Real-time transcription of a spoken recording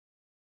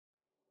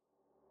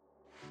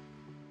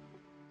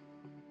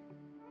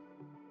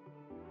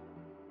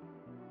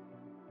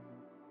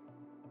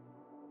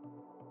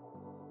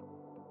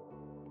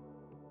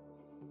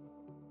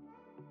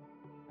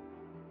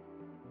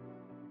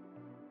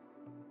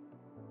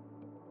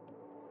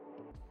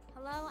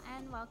Hello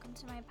and welcome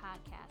to my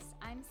podcast.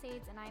 I'm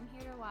Sades and I'm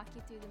here to walk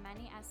you through the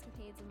many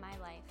escapades of my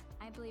life.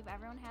 I believe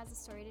everyone has a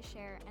story to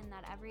share and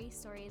that every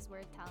story is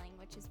worth telling,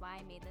 which is why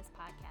I made this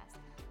podcast.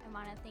 I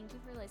want to thank you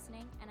for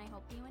listening and I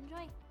hope you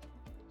enjoy.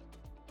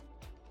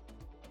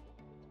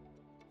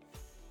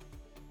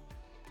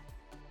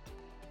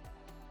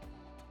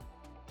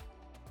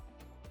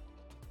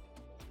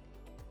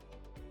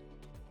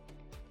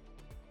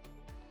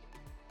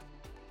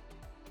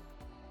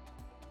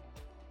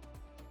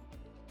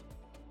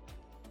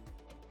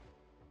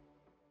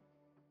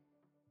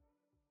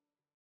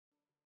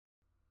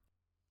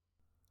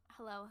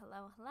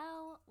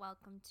 Hello.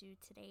 Welcome to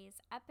today's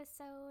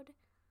episode.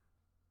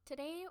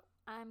 Today,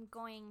 I'm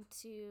going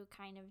to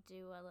kind of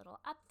do a little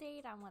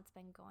update on what's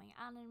been going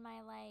on in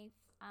my life.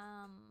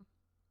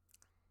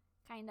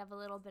 Kind of a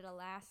little bit of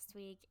last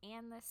week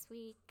and this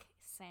week,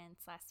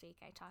 since last week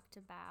I talked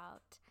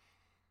about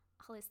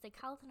holistic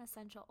health and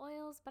essential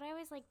oils, but I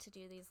always like to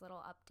do these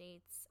little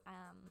updates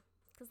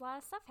because a lot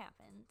of stuff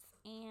happens,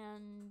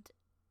 and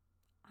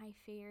I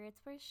figure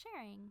it's worth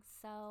sharing.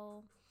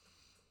 So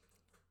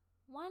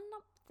one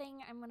thing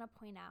I'm going to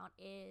point out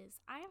is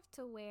I have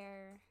to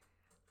wear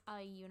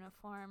a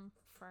uniform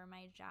for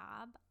my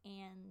job,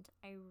 and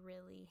I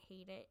really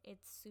hate it.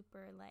 It's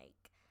super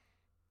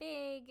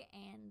big,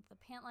 and the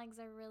pant legs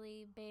are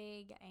really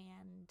big,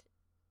 and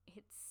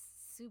it's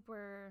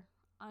super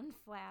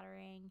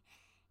unflattering,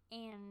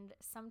 and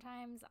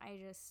sometimes I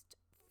just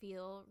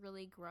feel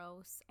really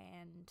gross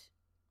and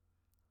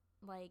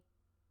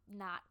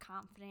not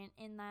confident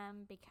in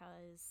them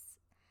because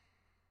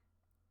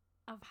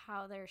of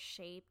how they're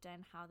shaped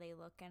and how they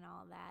look and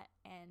all that.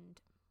 And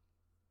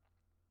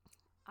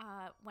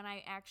when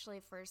I actually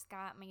first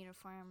got my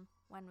uniform,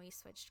 when we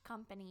switched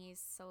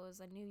companies, so it was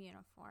a new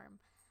uniform,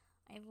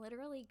 I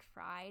literally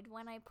cried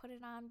when I put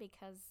it on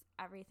because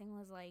everything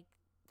was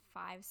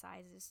 5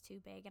 sizes too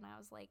big, and I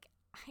was like,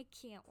 I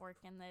can't work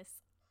in this.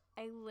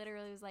 I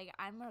literally was like,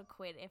 I'm gonna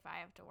quit if I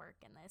have to work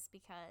in this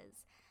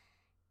because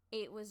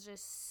it was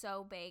just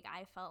so big.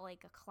 I felt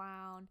like a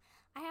clown.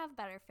 I have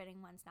better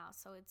fitting ones now,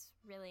 so it's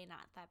really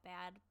not that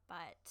bad,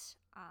 but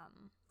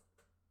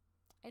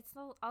it's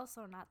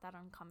also not that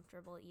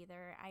uncomfortable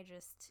either. I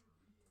just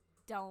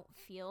don't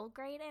feel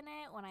great in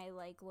it when I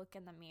look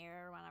in the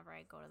mirror whenever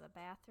I go to the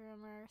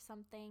bathroom or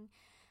something.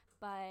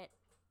 But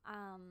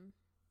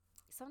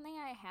something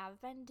I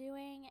have been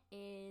doing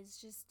is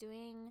just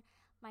doing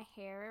my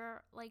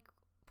hair,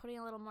 putting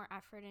a little more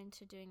effort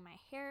into doing my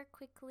hair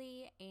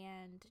quickly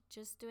and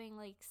just doing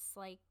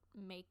slight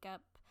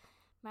makeup,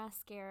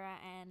 mascara,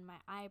 and my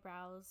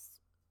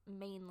eyebrows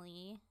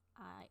mainly.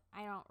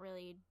 I don't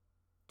really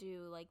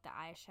do the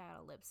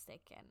eyeshadow,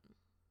 lipstick, and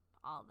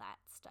all that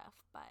stuff,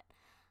 but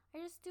I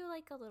just do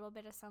a little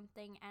bit of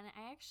something, and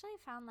I actually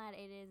found that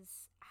it has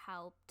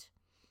helped.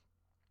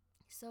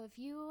 So if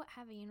you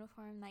have a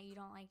uniform that you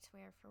don't like to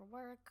wear for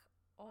work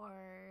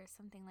or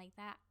something like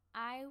that,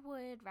 I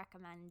would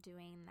recommend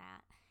doing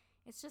that.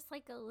 It's just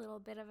a little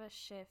bit of a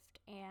shift,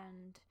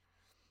 and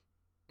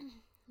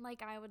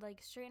I would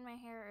straighten my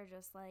hair or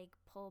just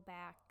pull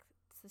back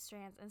the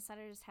strands instead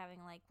of just having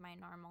my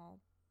normal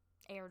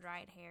air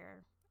dried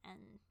hair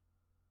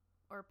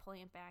or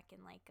pulling it back in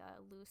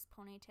a loose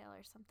ponytail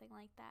or something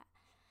like that.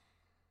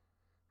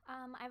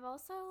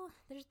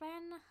 There's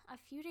been a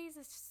few days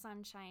of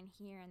sunshine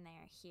here and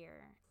there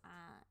here.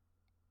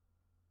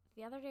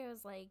 The other day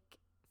was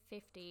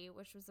 50,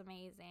 which was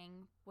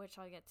amazing, which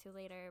I'll get to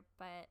later,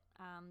 but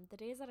the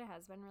days that it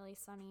has been really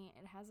sunny,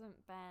 it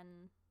hasn't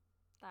been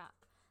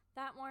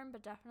that warm,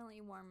 but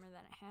definitely warmer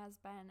than it has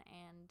been,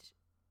 and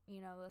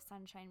the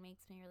sunshine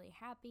makes me really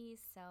happy,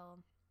 so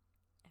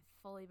I've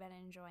fully been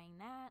enjoying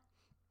that.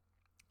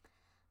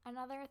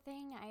 Another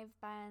thing, I've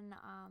been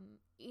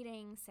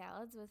eating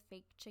salads with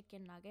fake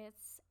chicken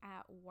nuggets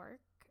at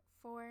work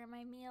for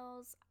my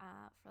meals,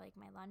 for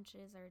my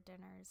lunches or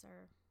dinners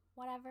or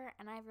whatever,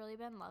 and I've really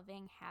been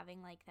loving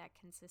having that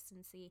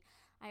consistency.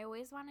 I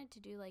always wanted to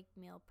do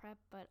meal prep,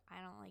 but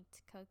I don't like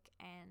to cook,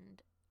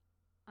 and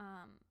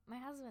my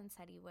husband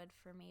said he would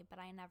for me, but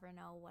I never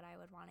know what I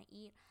would want to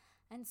eat,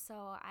 and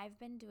so I've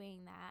been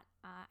doing that.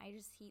 I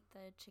just heat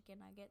the chicken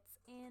nuggets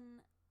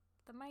in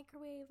the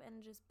microwave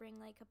and just bring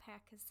a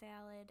pack of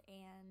salad,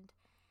 and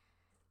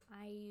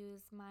I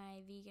use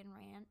my vegan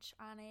ranch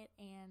on it,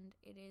 and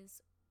it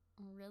is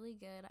really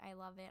good. I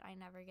love it. I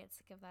never get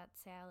sick of that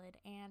salad,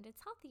 and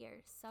it's healthier,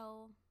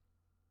 so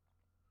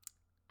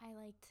I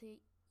like to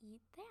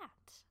eat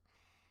that.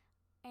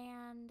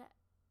 And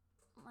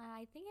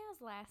I think it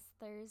was last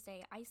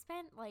Thursday, I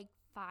spent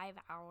 5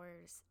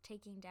 hours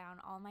taking down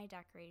all my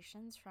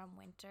decorations from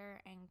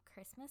winter and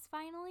Christmas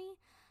finally,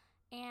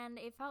 and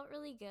it felt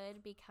really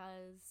good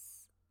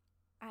because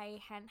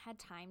I hadn't had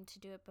time to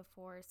do it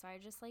before, so I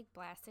just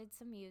blasted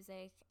some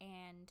music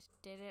and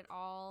did it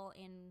all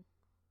in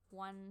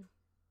one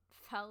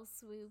fell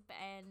swoop,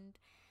 and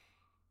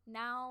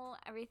now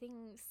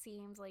everything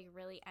seems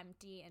really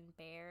empty and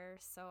bare,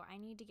 so I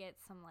need to get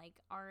some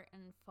art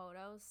and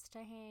photos to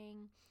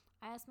hang.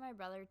 I asked my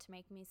brother to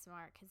make me some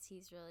art because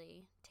he's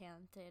really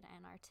talented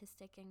and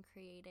artistic and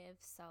creative,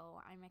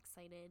 so I'm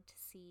excited to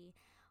see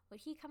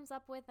what he comes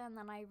up with, and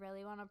then I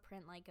really want to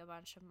print like a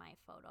bunch of my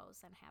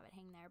photos and have it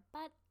hang there.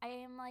 But I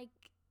am like,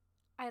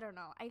 I don't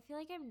know, I feel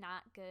like I'm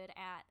not good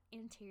at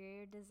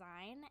interior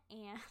design,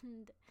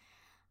 and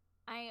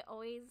I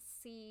always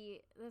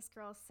see this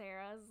girl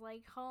Sarah's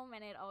like home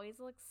and it always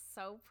looks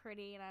so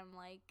pretty, and I'm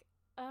like,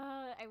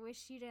 I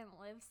wish you didn't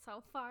live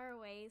so far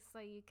away so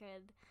you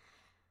could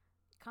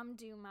come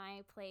do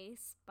my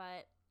place,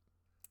 but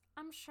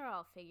I'm sure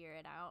I'll figure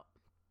it out.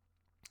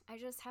 I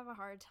just have a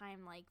hard time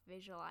like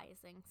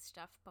visualizing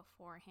stuff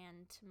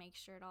beforehand to make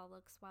sure it all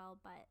looks well,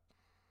 but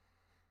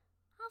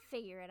I'll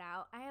figure it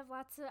out. I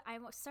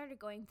started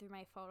going through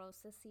my photos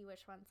to see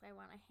which ones I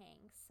want to hang,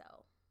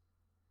 so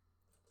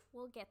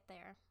we'll get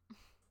there.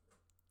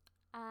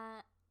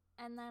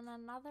 And then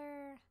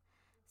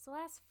so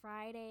last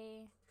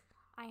Friday,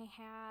 I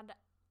had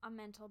a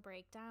mental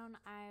breakdown.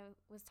 I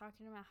was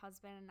talking to my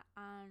husband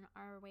on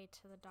our way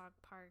to the dog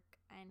park,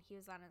 and he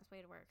was on his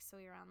way to work, so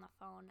we were on the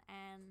phone,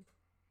 and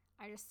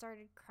I just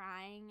started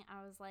crying.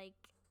 I was like,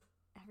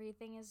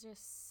 everything is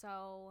just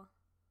so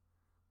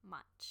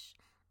much.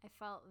 I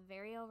felt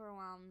very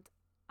overwhelmed.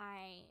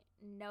 I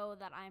know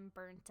that I'm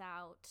burnt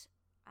out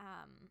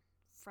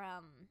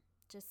from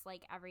just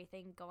like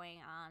everything going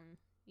on.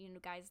 You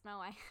guys know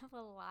I have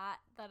a lot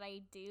that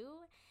I do,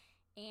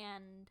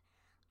 and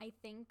I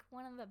think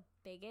one of the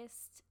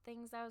biggest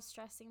things that was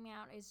stressing me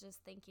out is just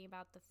thinking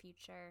about the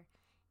future.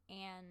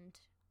 And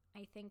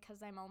I think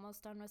because I'm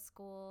almost done with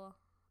school,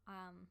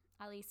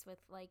 at least with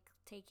like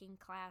taking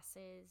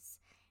classes,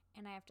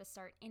 and I have to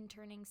start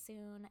interning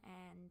soon,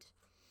 and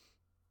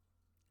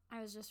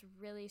I was just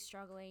really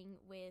struggling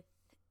with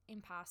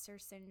imposter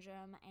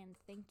syndrome and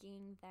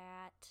thinking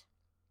that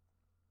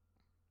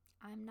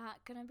I'm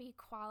not going to be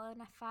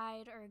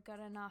qualified or good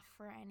enough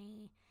for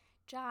any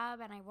job,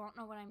 and I won't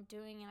know what I'm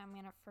doing, and I'm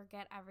going to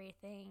forget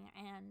everything.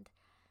 And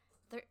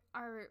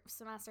our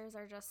semesters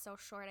are just so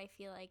short. I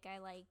feel like I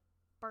like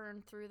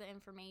burn through the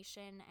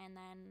information, and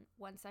then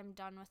once I'm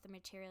done with the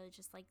material, it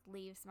just like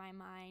leaves my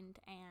mind,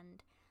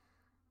 and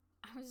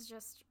I was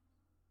just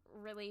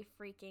really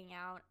freaking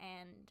out.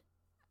 And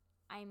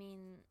I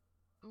mean,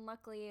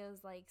 luckily it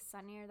was like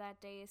sunnier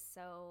that day,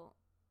 so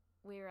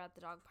we were at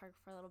the dog park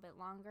for a little bit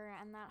longer,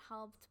 and that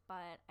helped,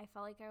 but I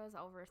felt like I was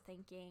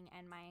overthinking,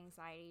 and my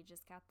anxiety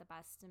just got the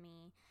best of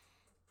me.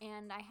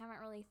 And I haven't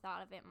really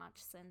thought of it much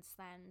since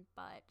then,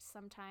 but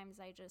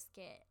sometimes I just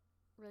get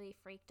really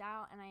freaked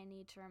out, and I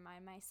need to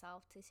remind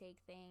myself to take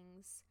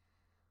things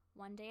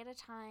one day at a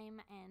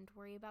time and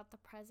worry about the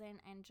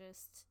present and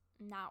just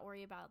not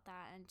worry about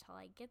that until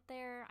I get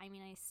there. I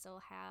mean, I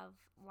still have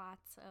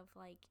lots of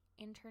like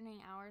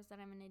interning hours that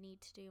I'm going to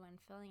need to do and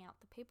filling out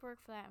the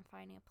paperwork for that and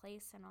finding a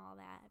place and all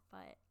that,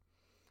 but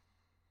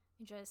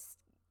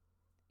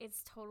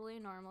it's totally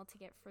normal to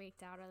get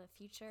freaked out of the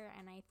future,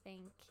 and I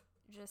think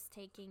just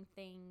taking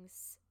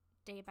things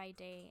day by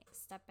day,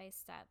 step by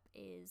step,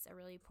 is a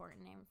really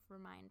important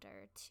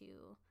reminder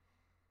to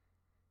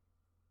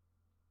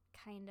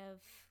kind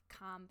of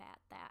combat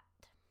that.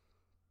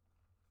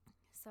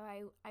 So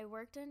I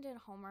worked and did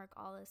homework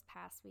all this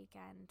past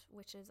weekend,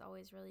 which is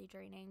always really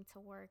draining to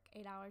work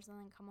 8 hours and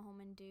then come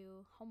home and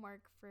do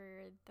homework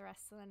for the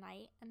rest of the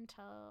night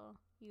until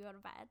you go to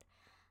bed.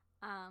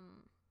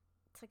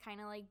 To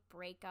kind of like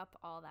break up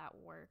all that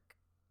work,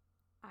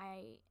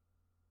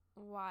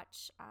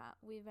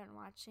 we've been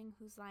watching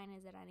Whose Line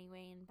Is It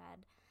Anyway in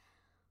bed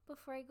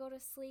before I go to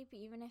sleep,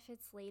 even if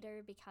it's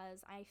later,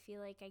 because I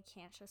feel like I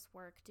can't just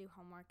work, do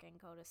homework, and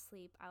go to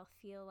sleep. I'll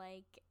feel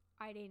like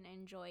I didn't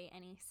enjoy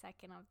any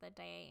second of the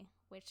day,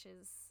 which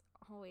is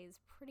always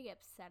pretty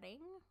upsetting,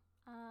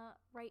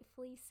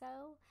 rightfully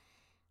so.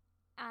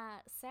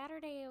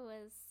 Saturday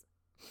was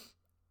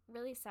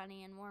really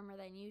sunny and warmer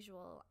than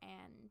usual,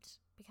 and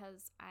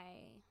because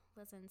I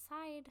was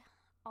inside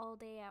all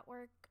day at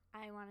work,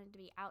 I wanted to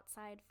be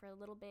outside for a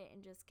little bit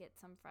and just get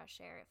some fresh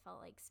air. It felt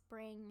like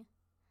spring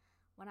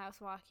when I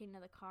was walking to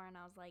the car, and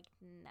I was like,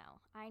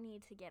 no, I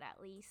need to get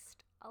at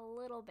least a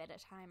little bit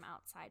of time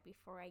outside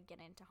before I get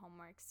into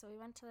homework. So we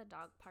went to the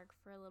dog park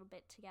for a little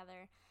bit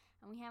together,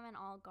 and we haven't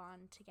all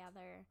gone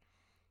together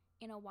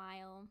in a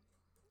while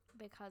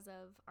because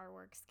of our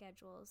work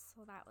schedules,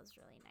 so that was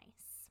really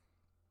nice.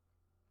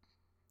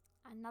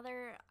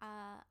 Another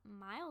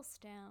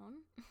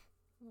milestone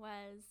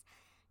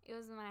it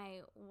was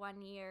my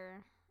 1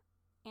 year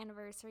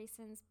anniversary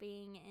since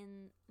being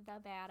in the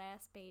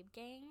Badass Babe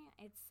Gang.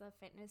 It's a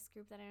fitness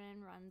group that I'm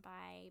in, run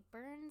by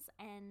Burns,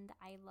 and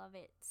I love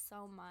it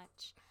so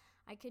much.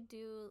 I could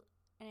do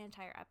an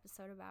entire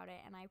episode about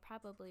it, and I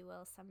probably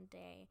will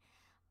someday,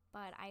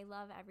 but I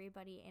love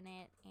everybody in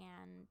it,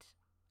 and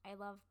I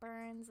love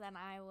Burns, and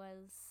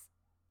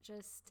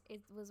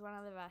it was one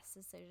of the best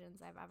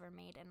decisions I've ever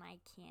made, and I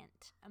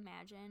can't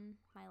imagine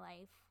my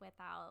life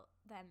without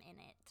them in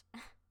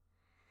it.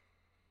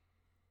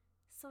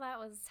 So that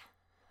was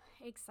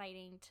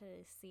exciting to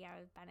see.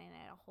 I've been in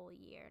it a whole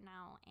year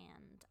now,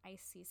 and I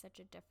see such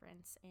a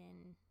difference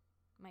in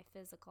my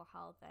physical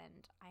health,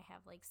 and I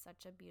have like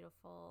such a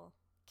beautiful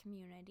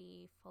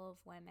community full of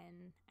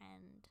women,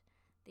 and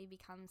they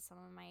become some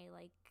of my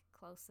like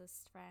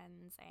closest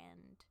friends.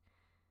 And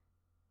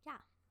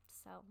yeah,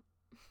 so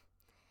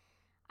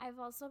I've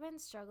also been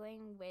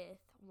struggling with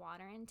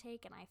water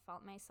intake, and I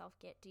felt myself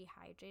get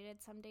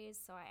dehydrated some days,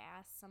 so I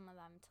asked some of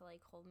them to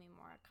like hold me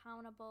more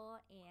accountable,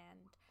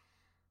 and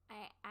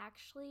I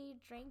actually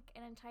drank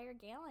an entire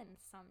gallon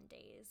some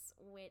days,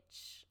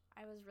 which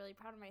I was really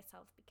proud of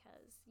myself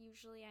because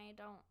usually I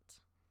don't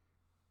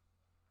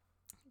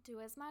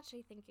do as much.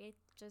 I think I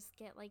just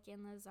get like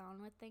in the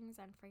zone with things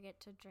and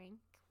forget to drink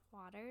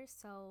water.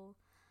 So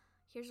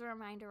here's a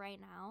reminder right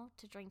now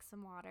to drink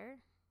some water.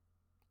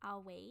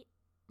 I'll wait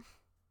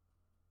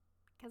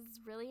because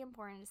it's really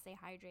important to stay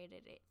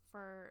hydrated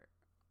for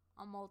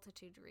a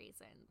multitude of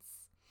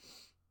reasons.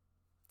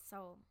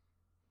 So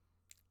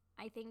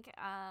I think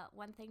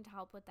one thing to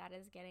help with that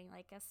is getting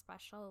like a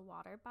special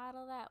water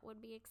bottle that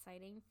would be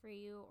exciting for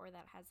you, or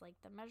that has like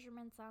the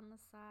measurements on the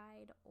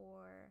side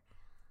or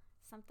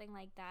something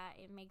like that.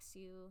 It makes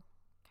you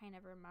kind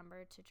of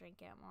remember to drink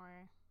it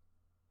more.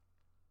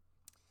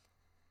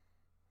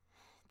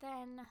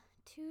 Then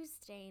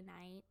Tuesday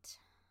night,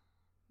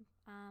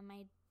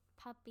 my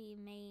puppy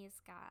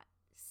Maze got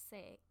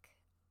sick.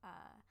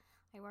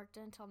 I worked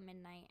until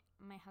midnight.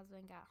 My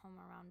husband got home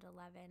around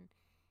 11,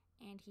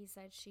 and he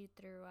said she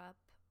threw up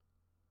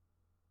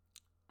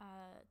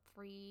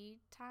 3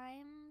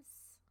 times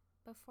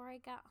before I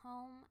got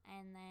home,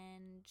 and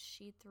then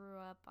she threw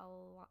up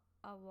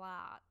a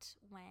lot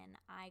when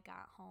I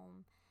got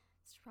home.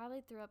 She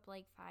probably threw up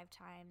like 5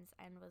 times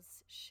and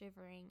was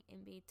shivering in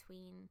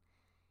between.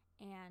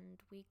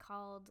 And we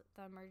called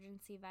the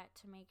emergency vet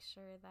to make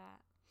sure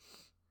that,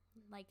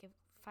 like,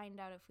 find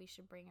out if we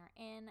should bring her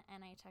in.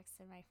 And I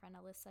texted my friend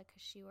Alyssa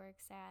because she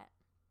works at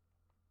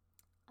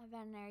a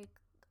veterinary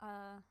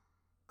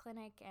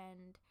clinic,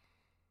 and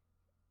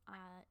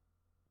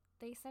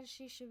they said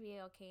she should be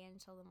okay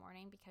until the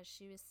morning because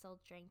she was still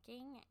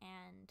drinking,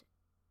 and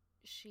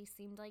she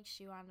seemed like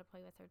she wanted to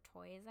play with her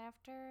toys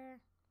after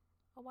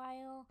a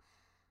while.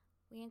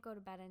 We didn't go to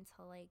bed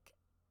until like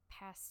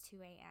past 2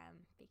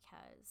 a.m.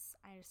 because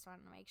I just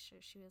wanted to make sure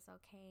she was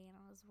okay, and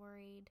I was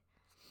worried.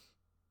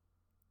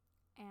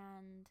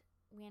 And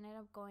we ended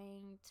up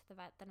going to the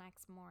vet the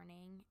next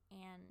morning,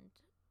 and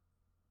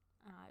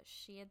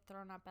she had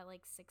thrown up at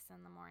like 6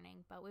 in the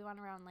morning, but we went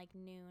around like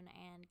noon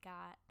and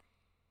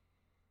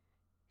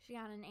she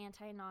got an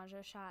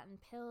anti-nausea shot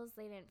and pills.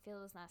 They didn't feel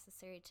it was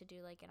necessary to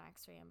do like an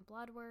x-ray and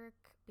blood work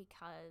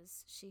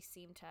because she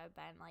seemed to have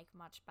been like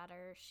much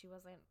better. She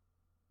wasn't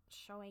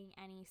showing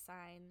any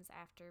signs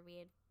after we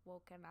had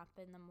woken up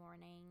in the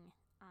morning.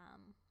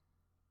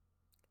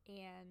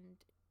 And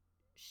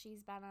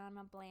she's been on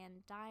a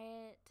bland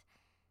diet,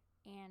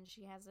 and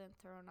she hasn't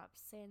thrown up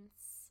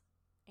since.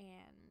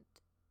 And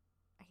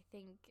I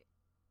think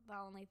the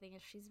only thing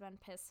is she's been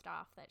pissed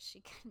off that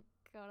she couldn't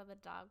go to the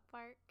dog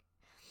park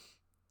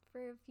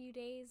for a few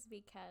days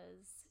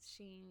because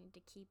she needed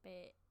to keep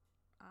it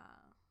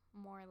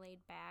more laid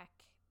back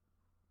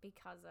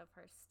because of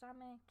her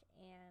stomach.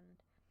 And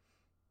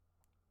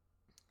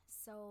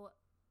so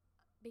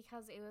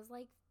because it was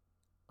like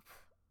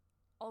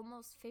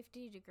almost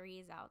 50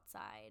 degrees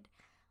outside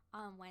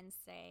on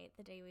Wednesday,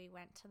 the day we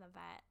went to the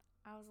vet,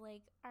 I was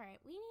like, all right,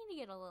 we need to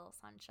get a little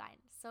sunshine.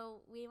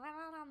 So we went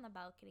out on the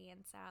balcony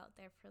and sat out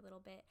there for a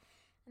little bit.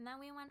 And then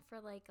we went for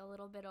like a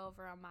little bit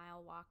over a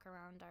mile walk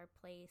around our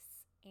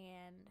place,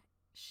 and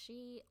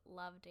she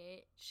loved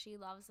it. She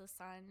loves the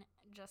sun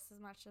just as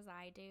much as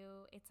I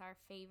do. It's our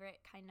favorite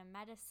kind of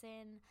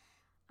medicine.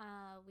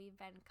 We've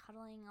been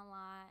cuddling a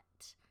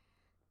lot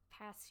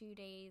past few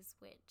days,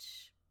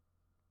 which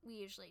we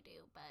usually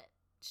do, but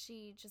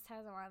she just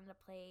hasn't wanted to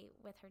play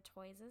with her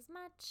toys as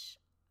much.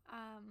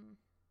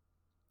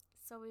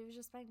 So we've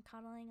just been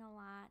cuddling a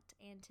lot,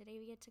 and today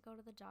we get to go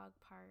to the dog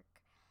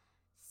park.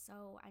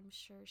 So I'm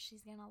sure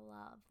she's gonna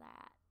love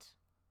that.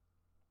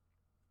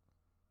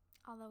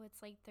 Although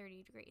it's like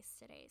 30 degrees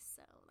today,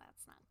 so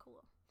that's not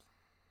cool.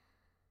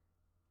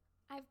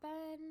 I've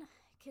been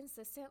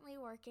consistently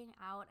working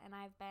out, and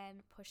I've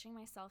been pushing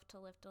myself to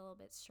lift a little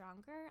bit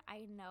stronger.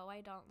 I know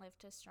I don't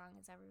lift as strong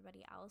as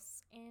everybody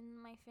else in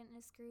my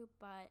fitness group,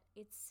 but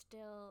it's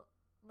still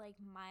like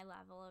my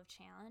level of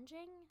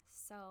challenging.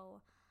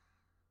 So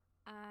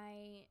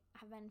I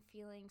have been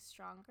feeling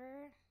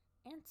stronger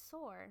and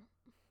sore,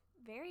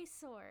 very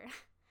sore.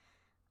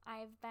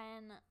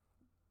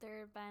 There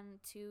have been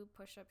 2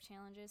 push-up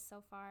challenges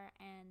so far,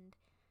 and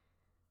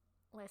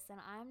listen,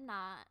 I'm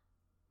not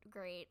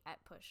great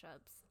at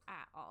push-ups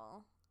at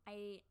all.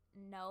 I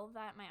know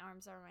that my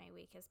arms are my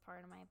weakest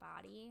part of my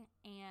body,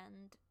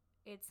 and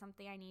it's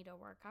something I need to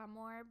work on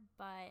more,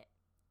 but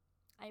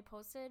I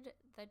posted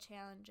the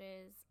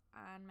challenges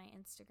on my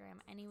Instagram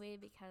anyway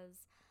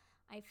because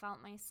I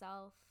felt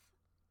myself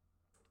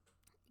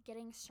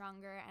getting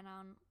stronger, and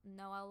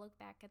I'll look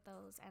back at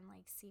those and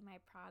like see my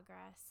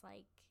progress.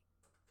 Like,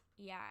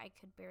 yeah, I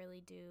could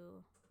barely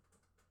do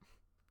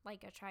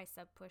like a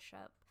tricep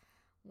push-up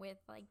with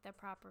like the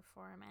proper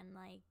form, and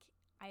like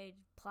I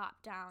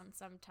plop down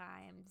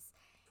sometimes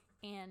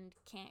and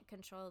can't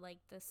control like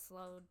the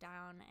slow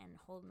down and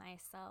hold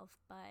myself,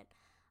 but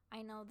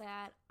I know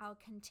that I'll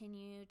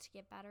continue to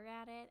get better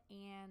at it,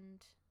 and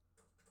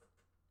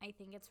I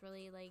think it's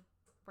really like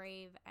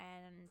brave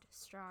and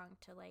strong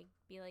to like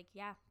be like,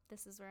 yeah,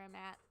 this is where I'm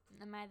at.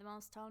 Am I the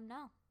most toned?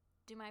 No.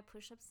 Do my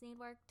push-ups need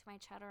work? Do my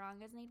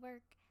chaturangas need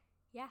work?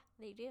 Yeah,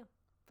 they do.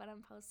 But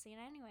I'm posting it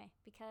anyway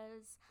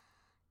because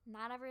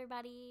not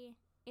everybody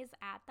is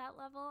at that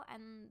level,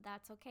 and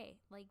that's okay.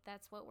 Like,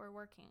 that's what we're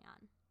working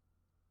on.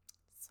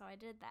 So I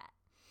did that.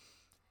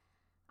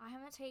 I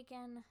haven't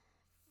taken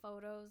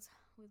photos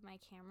with my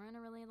camera in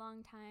a really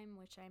long time,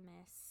 which I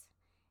miss.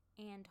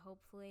 And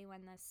hopefully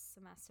when this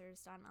semester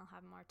is done, I'll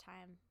have more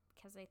time,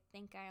 because I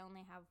think I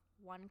only have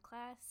one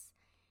class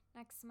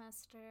next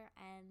semester,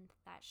 and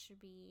that should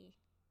be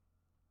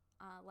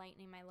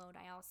lightening my load.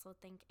 I also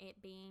think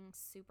it being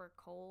super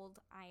cold,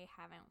 I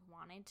haven't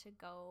wanted to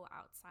go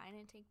outside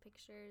and take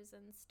pictures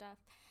and stuff.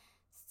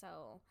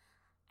 So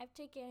I've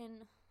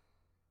taken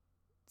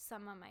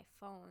some on my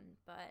phone,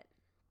 but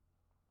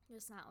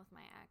just not with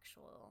my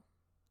actual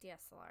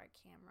DSLR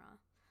camera.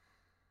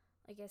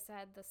 Like I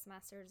said, the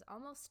semester is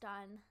almost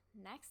done.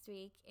 Next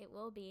week it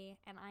will be,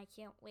 and I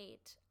can't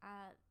wait.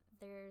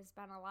 There's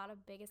been a lot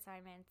of big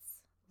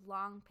assignments,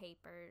 long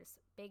papers,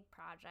 big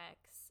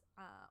projects,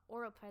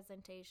 oral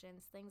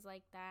presentations, things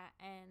like that,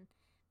 and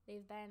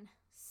they've been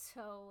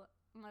so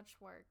much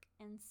work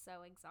and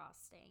so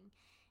exhausting.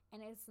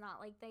 And it's not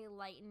like they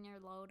lighten your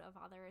load of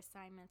other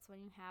assignments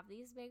when you have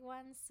these big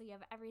ones. So you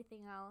have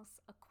everything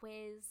else, a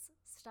quiz,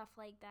 stuff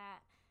like that,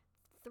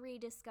 3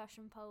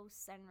 discussion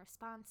posts and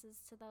responses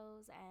to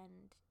those,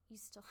 and you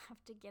still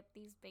have to get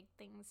these big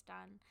things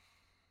done.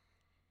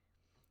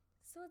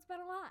 So it's been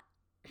a lot.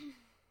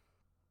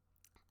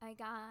 I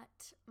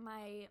got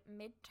my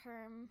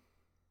midterm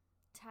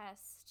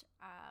test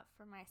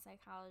for my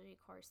psychology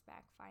course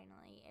back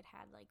finally. It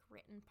had like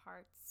written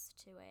parts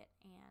to it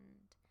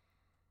and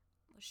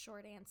a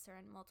short answer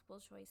and multiple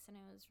choice, and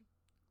it was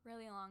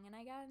really long, and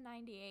I got a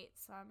 98,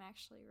 so I'm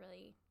actually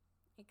really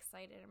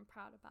excited and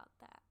proud about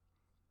that.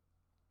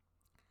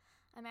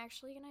 I'm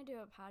actually going to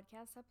do a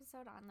podcast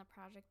episode on the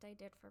project I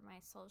did for my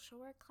social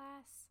work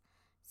class.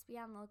 So be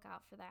on the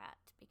lookout for that,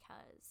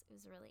 because it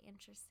was a really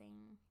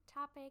interesting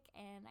topic,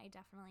 and I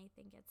definitely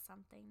think it's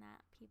something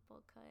that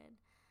people could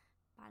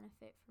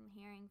benefit from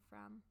hearing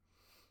from.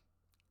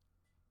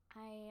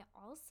 I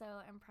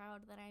also am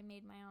proud that I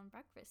made my own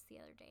breakfast the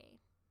other day.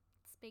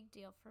 It's a big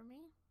deal for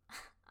me.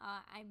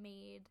 I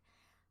made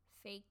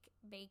fake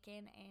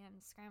bacon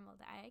and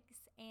scrambled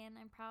eggs, and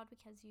I'm proud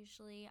because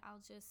usually I'll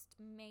just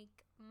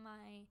make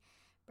my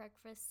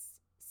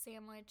breakfast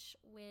sandwich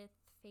with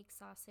fake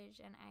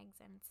sausage and eggs,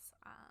 and it's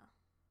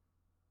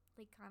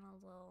like kind of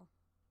a little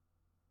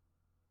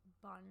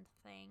bun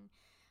thing,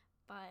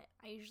 but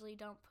I usually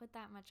don't put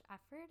that much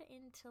effort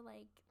into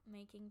like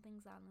making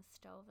things on the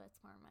stove.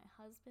 That's more my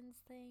husband's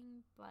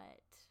thing,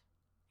 but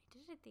I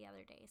did it the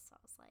other day, so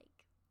I was like,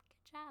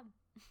 good job.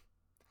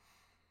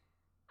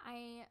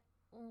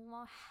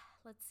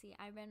 Let's see,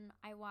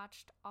 I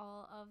watched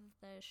all of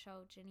the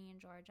show Ginny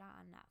and Georgia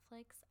on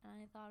Netflix, and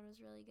I thought it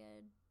was really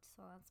good,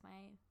 so that's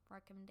my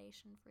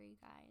recommendation for you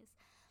guys.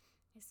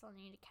 I still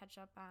need to catch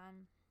up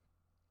on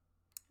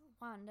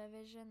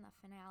WandaVision. The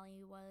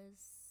finale was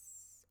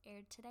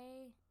aired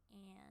today,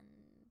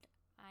 and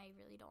I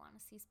really don't want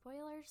to see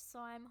spoilers, so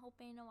I'm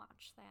hoping to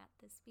watch that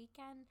this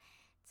weekend.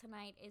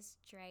 Tonight is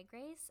Drag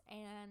Race,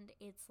 and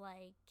it's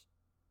like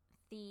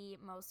the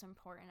most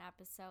important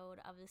episode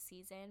of the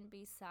season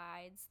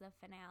besides the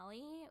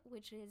finale,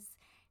 which is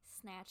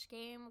Snatch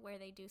Game, where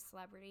they do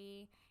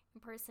celebrity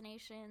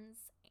impersonations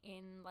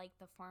in like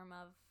the form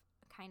of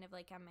kind of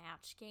like a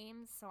match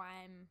game. So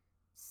I'm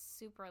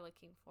super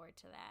looking forward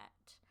to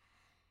that.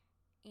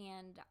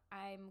 And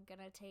I'm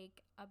gonna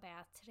take a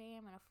bath today.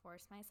 I'm gonna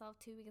force myself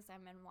to, because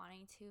I've been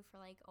wanting to for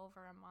like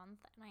over a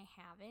month and I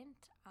haven't.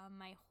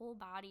 My whole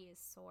body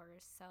is sore,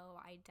 so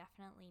I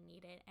definitely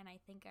need it, and I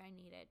think I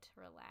need it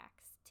to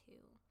relax too.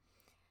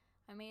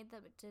 I made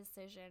the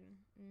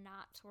decision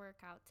not to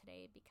work out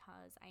today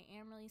because I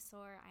am really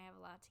sore. I have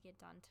a lot to get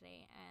done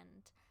today,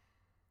 and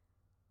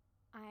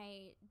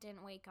I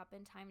didn't wake up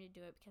in time to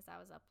do it because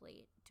I was up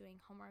late doing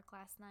homework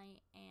last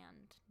night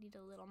and need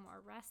a little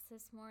more rest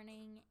this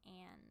morning,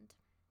 and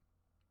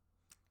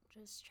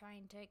just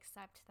trying to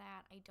accept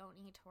that I don't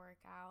need to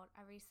work out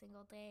every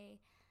single day.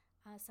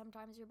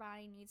 Sometimes your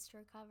body needs to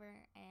recover,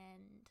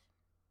 and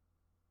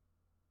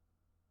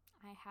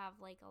I have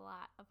like a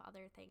lot of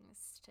other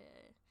things to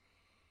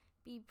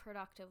be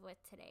productive with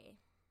today.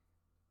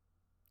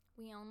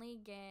 We only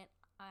get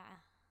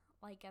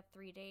like a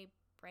 3-day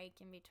break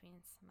in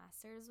between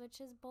semesters, which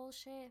is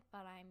bullshit,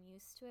 but I'm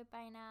used to it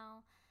by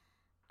now.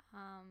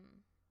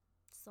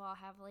 So I'll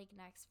have like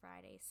next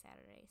Friday,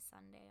 Saturday,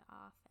 Sunday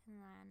off, and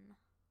then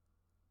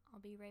I'll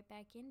be right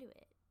back into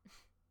it.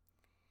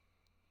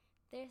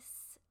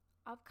 This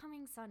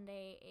upcoming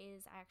Sunday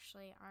is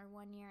actually our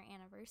 1-year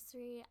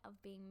anniversary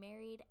of being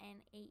married and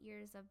 8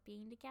 years of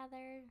being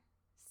together.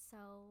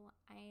 So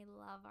I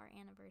love our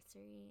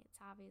anniversary. It's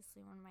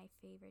obviously one of my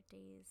favorite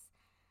days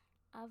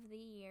of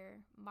the year.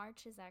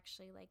 March is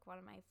actually like one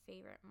of my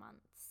favorite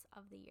months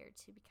of the year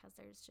too, because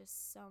there's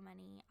just so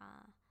many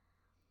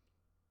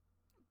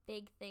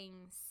big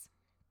things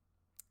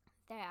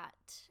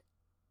that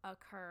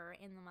occur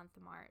in the month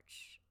of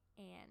March,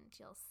 and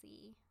you'll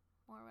see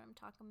more what I'm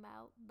talking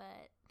about.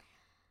 But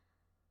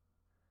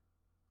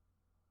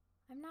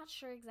I'm not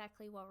sure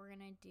exactly what we're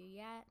gonna do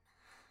yet.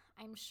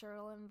 I'm sure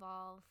it'll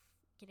involve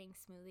getting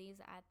smoothies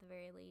at the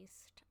very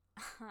least.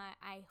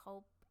 I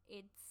hope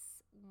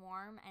it's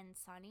warm and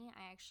sunny.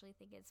 I actually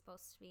think it's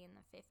supposed to be in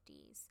the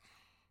 50s.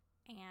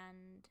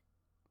 And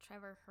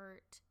Trevor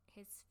hurt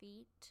his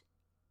feet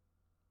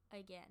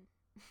again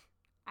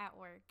at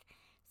work.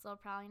 So I'll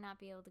probably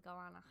not be able to go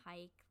on a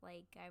hike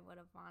like I would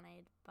have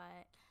wanted,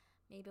 but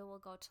maybe we'll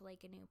go to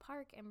like a new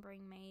park and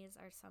bring Maze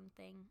or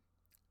something.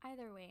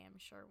 Either way, I'm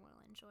sure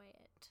we'll enjoy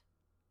it.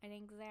 An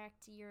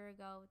exact year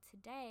ago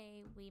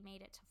today, we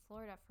made it to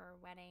Florida for a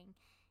wedding,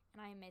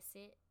 and I miss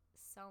it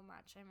so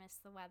much. I miss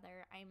the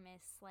weather. I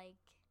miss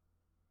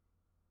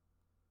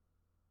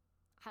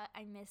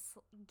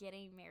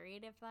getting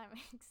married, if that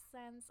makes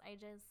sense.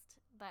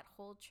 That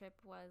whole trip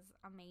was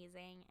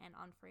amazing and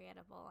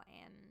unforgettable,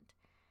 and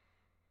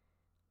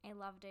I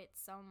loved it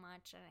so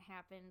much, and it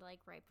happened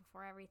like right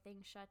before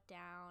everything shut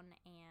down,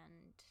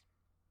 and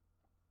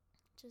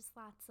just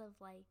lots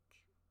of like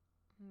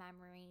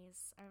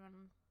memories.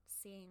 I'm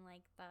seeing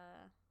like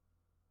the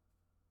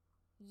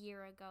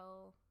year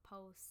ago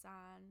posts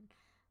on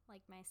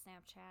like my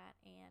Snapchat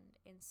and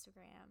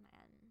Instagram,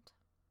 and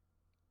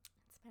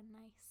it's been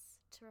nice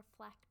to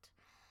reflect.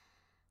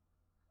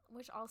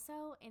 Which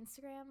also,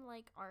 Instagram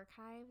like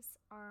archives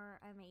are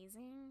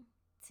amazing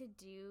to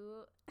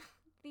do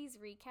these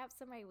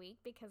recaps of my week,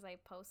 because I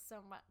post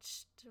so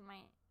much to my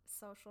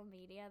social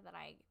media that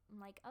I'm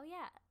like, oh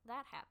yeah,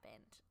 that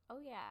happened. Oh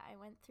yeah, I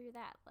went through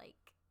that.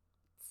 Like,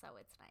 so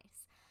it's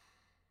nice.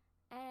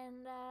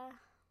 And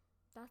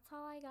that's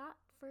all I got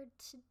for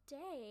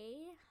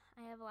today.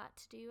 I have a lot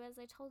to do, as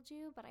I told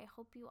you, but I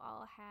hope you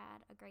all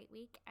had a great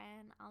week,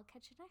 and I'll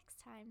catch you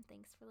next time.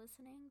 Thanks for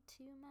listening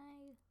to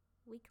my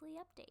weekly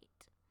update.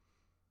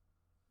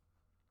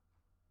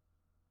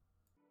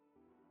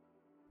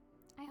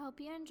 I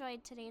hope you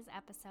enjoyed today's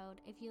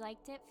episode. If you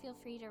liked it, feel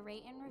free to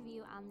rate and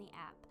review on the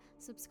app.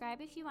 Subscribe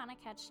if you want to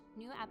catch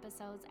new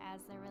episodes as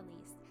they're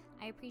released.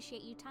 I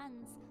appreciate you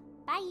tons.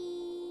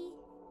 Bye!